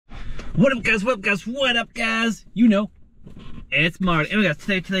What up, guys? What up, guys? What up, guys? You know, it's Marty. And we got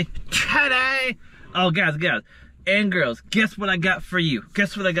today. Oh, guys, and girls, guess what I got for you?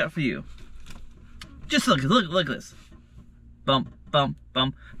 Guess what I got for you? Just look at this. Bum, bum,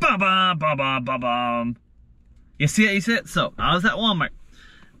 bum, bum, bum, bum, bum, bum, bum. You see it? You see it? So I was at Walmart,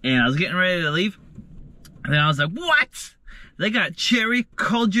 and I was getting ready to leave, and then I was like, what? They got cherry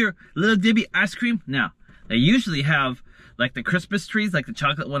cordial Little Debbie ice cream. Now, they usually have like the Christmas trees, like the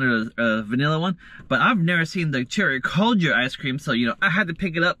chocolate one or the vanilla one, but I've never seen the cherry cordial ice cream, so you know I had to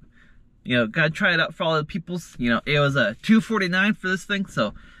pick it up. You know, gotta try it out for all the peoples. You know, it was $2.49 for this thing,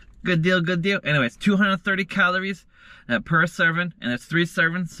 so good deal, good deal. Anyway, it's 230 calories per serving, and it's 3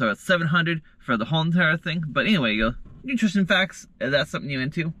 servings, so it's 700 for the whole entire thing. But anyway, you know, nutrition facts, if that's something you're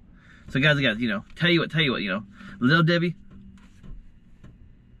into. So guys, you know, tell you what, you know, Little Debbie.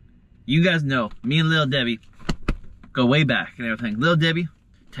 You guys know, me and Little Debbie go way back and everything. Little Debbie,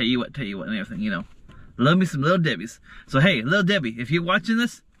 tell you what, and everything, you know. Love me some Little Debbies. So hey, Little Debbie, if you're watching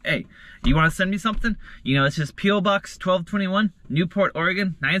this, hey, you want to send me something? You know, it's just P.O. Box 1221, Newport,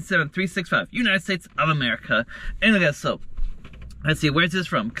 Oregon, 97365, United States of America. Anyway, guys, so let's see, where's this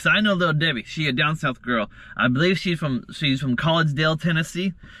from? Because I know Little Debbie. She's a down south girl. I believe she's from Collegedale,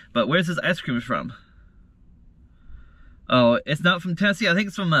 Tennessee. But where's this ice cream from? Oh, it's not from Tennessee. I think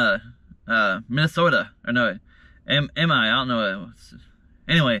it's from Minnesota. Or no, I don't know.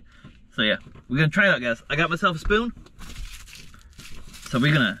 Anyway, so yeah, we're gonna try it out, guys. I got myself a spoon. So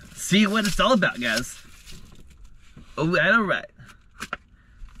we're gonna see what it's all about, guys. Alright.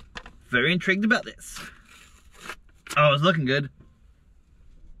 Very intrigued about this. Oh, it's looking good.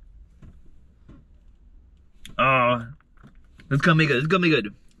 Oh, it's gonna be good. It's gonna be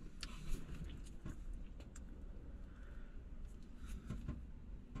good.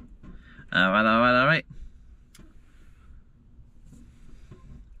 Alright.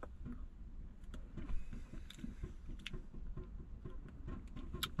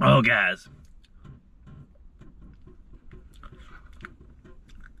 Oh, guys.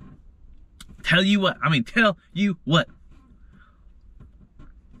 Tell you what.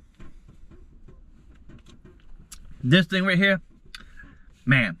 This thing right here,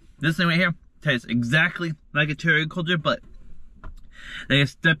 man, this thing right here tastes exactly like a cherry culture, but they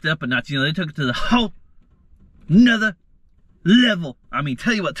stepped up a notch. You know, they took it to the whole nother level.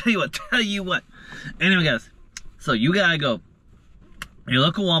 Tell you what. Anyway, guys, so you gotta go your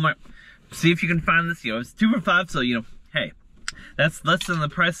local Walmart, see if you can find this. You know, it's 2 for $5, so you know, hey, that's less than the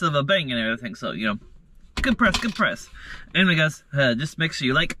price of a Bang and everything. So you know, good price. Anyway, guys, just make sure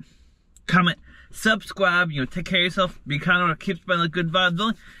you like, comment, subscribe. You know, take care of yourself. Be kind of keep spreading the good vibes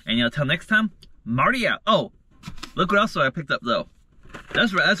going. And you know, till next time, Marty out. Oh, look what else I picked up though.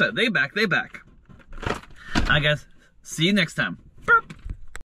 That's right. They back. Alright, guys. See you next time.